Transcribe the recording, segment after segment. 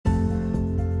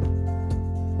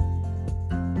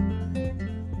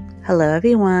Hello,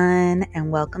 everyone,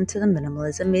 and welcome to the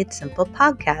Minimalism Made Simple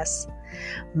podcast.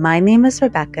 My name is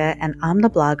Rebecca, and I'm the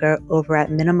blogger over at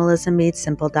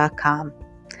minimalismmadesimple.com.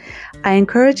 I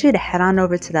encourage you to head on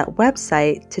over to that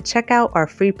website to check out our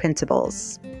free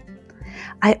printables.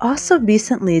 I also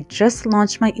recently just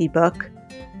launched my ebook,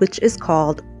 which is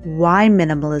called Why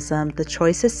Minimalism? The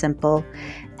Choice is Simple,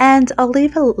 and I'll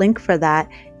leave a link for that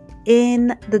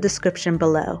in the description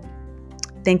below.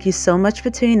 Thank you so much for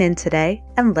tuning in today,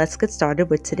 and let's get started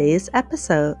with today's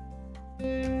episode.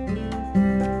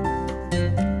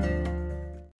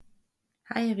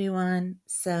 Hi, everyone.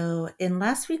 So in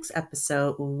last week's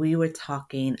episode, we were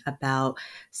talking about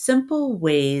simple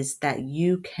ways that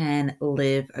you can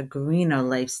live a greener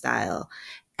lifestyle.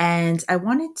 And I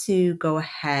wanted to go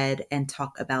ahead and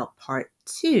talk about part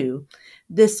 2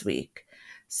 this week.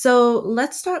 So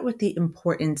let's start with the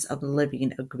importance of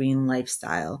living a green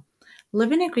lifestyle.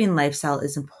 Living a green lifestyle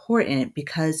is important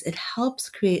because it helps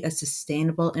create a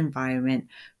sustainable environment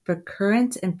for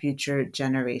current and future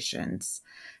generations.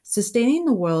 Sustaining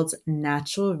the world's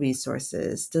natural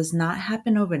resources does not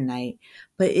happen overnight,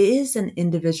 but it is an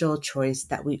individual choice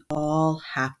that we all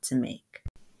have to make.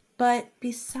 But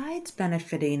besides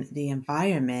benefiting the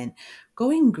environment,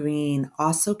 going green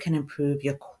also can improve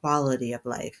your quality of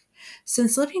life.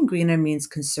 Since living greener means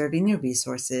conserving your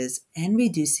resources and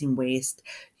reducing waste,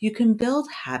 you can build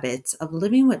habits of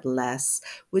living with less,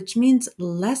 which means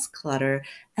less clutter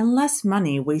and less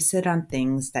money wasted on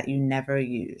things that you never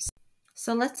use.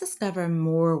 So let's discover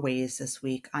more ways this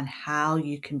week on how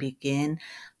you can begin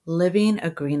living a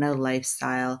greener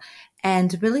lifestyle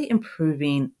and really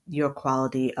improving your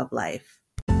quality of life.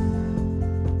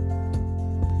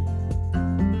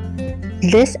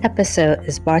 This episode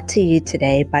is brought to you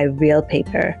today by Real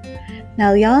Paper.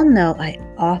 Now, y'all know I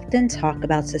often talk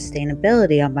about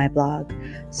sustainability on my blog,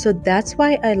 so that's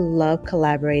why I love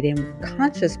collaborating with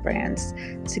conscious brands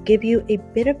to give you a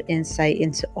bit of insight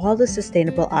into all the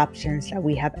sustainable options that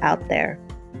we have out there.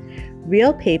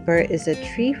 Real Paper is a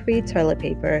tree-free toilet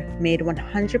paper made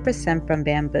 100% from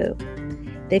bamboo.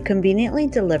 They conveniently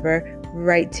deliver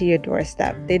right to your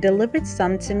doorstep. They delivered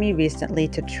some to me recently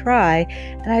to try,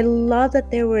 and I love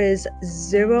that there was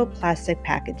zero plastic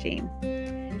packaging.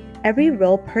 Every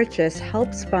roll purchase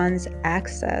helps funds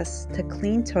access to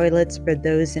clean toilets for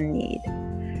those in need.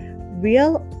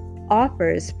 Real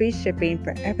offers free shipping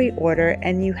for every order,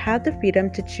 and you have the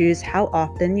freedom to choose how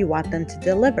often you want them to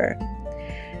deliver.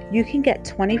 You can get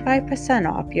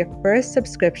 25% off your first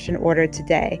subscription order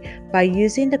today by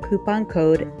using the coupon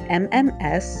code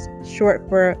MMS, short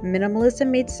for Minimalism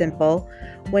Made Simple,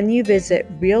 when you visit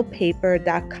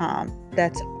realpaper.com.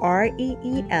 That's REELPAPER.com.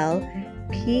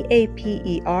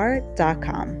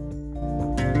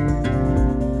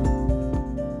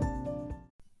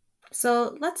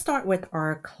 So let's start with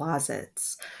our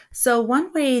closets. So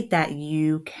one way that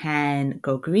you can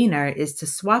go greener is to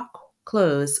swap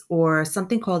clothes, or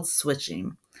something called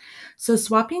switching. So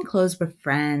swapping clothes with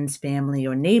friends, family,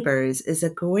 or neighbors is a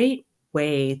great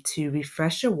way to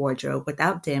refresh your wardrobe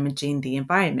without damaging the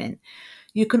environment.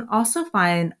 You can also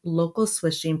find local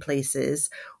switching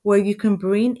places where you can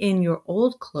bring in your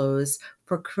old clothes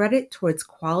for credit towards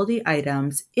quality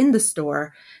items in the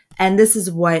store, and this is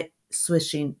what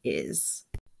switching is.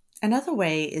 Another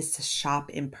way is to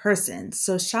shop in person.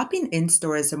 So shopping in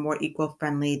stores are more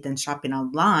eco-friendly than shopping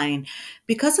online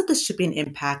because of the shipping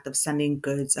impact of sending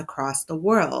goods across the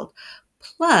world.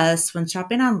 Plus, when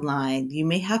shopping online, you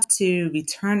may have to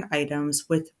return items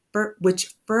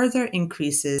which further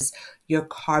increases your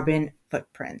carbon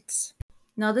footprint.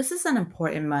 Now, this is an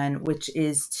important one, which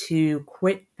is to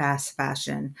quit fast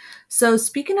fashion. So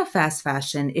speaking of fast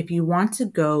fashion, if you want to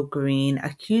go green,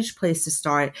 a huge place to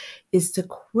start is to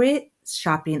quit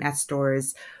shopping at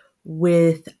stores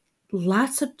with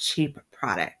lots of cheap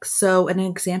products. So an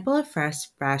example of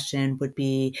fast fashion would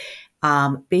be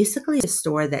basically a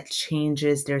store that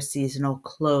changes their seasonal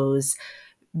clothes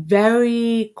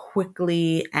very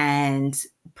quickly and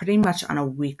pretty much on a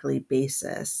weekly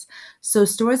basis. So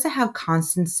stores that have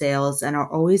constant sales and are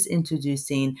always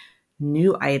introducing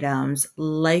new items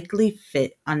likely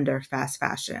fit under fast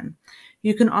fashion.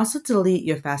 You can also delete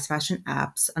your fast fashion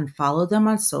apps, unfollow them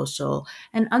on social,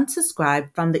 and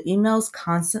unsubscribe from the emails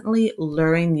constantly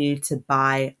luring you to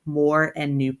buy more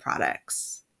and new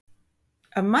products.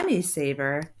 A money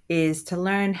saver is to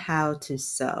learn how to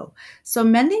sew. So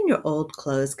mending your old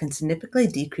clothes can significantly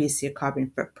decrease your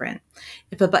carbon footprint.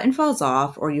 If a button falls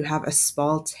off or you have a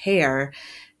small tear,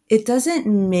 it doesn't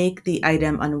make the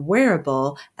item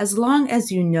unwearable as long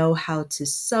as you know how to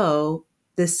sew.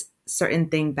 This certain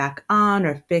thing back on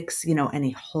or fix,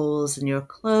 any holes in your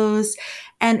clothes.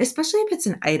 And especially if it's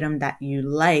an item that you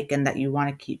like and that you want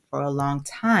to keep for a long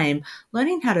time,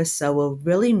 learning how to sew will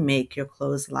really make your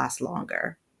clothes last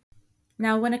longer.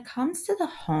 Now, when it comes to the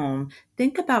home,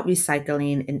 think about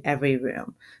recycling in every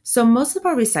room. So, most of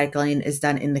our recycling is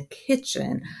done in the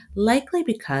kitchen, likely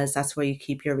because that's where you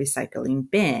keep your recycling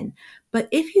bin. But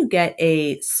if you get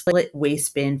a split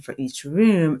waste bin for each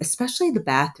room, especially the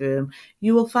bathroom,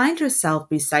 you will find yourself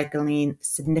recycling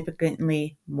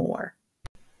significantly more.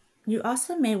 You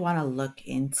also may want to look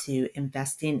into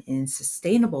investing in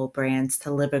sustainable brands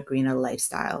to live a greener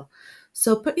lifestyle.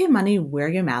 So put your money where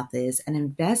your mouth is and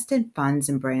invest in funds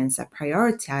and brands that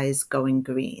prioritize going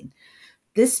green.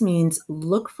 This means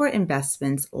look for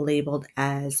investments labeled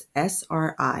as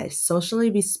SRI,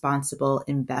 socially responsible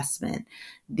investment.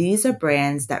 These are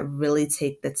brands that really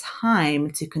take the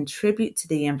time to contribute to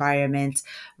the environment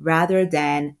rather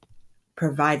than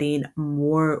providing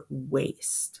more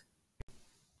waste.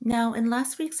 Now, in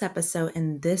last week's episode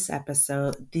and this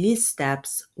episode, these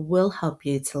steps will help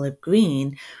you to live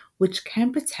green, which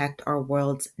can protect our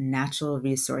world's natural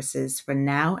resources for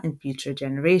now and future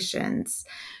generations.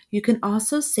 You can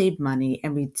also save money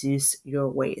and reduce your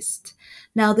waste.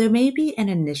 Now, there may be an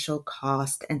initial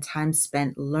cost and time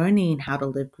spent learning how to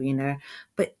live greener,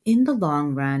 but in the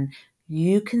long run,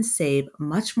 you can save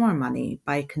much more money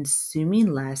by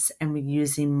consuming less and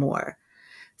reusing more.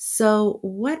 So,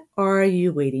 what are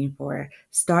you waiting for?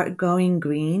 Start going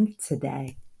green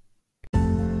today.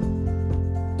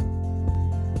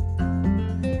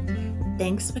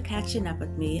 Thanks for catching up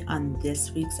with me on this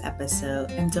week's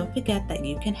episode. And don't forget that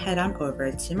you can head on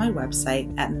over to my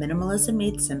website at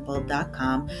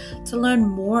minimalismmadesimple.com to learn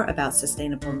more about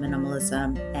sustainable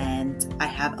minimalism. And I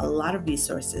have a lot of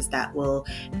resources that will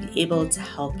be able to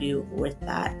help you with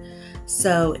that.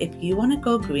 So if you want to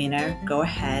go greener, go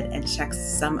ahead and check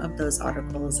some of those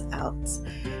articles out.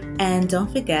 And don't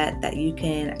forget that you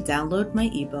can download my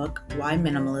ebook, Why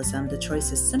Minimalism? The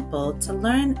Choice is Simple, to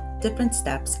learn different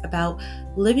steps about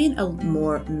living a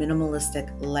more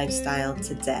minimalistic lifestyle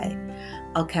today.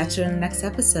 I'll catch you in the next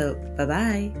episode.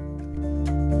 Bye-bye.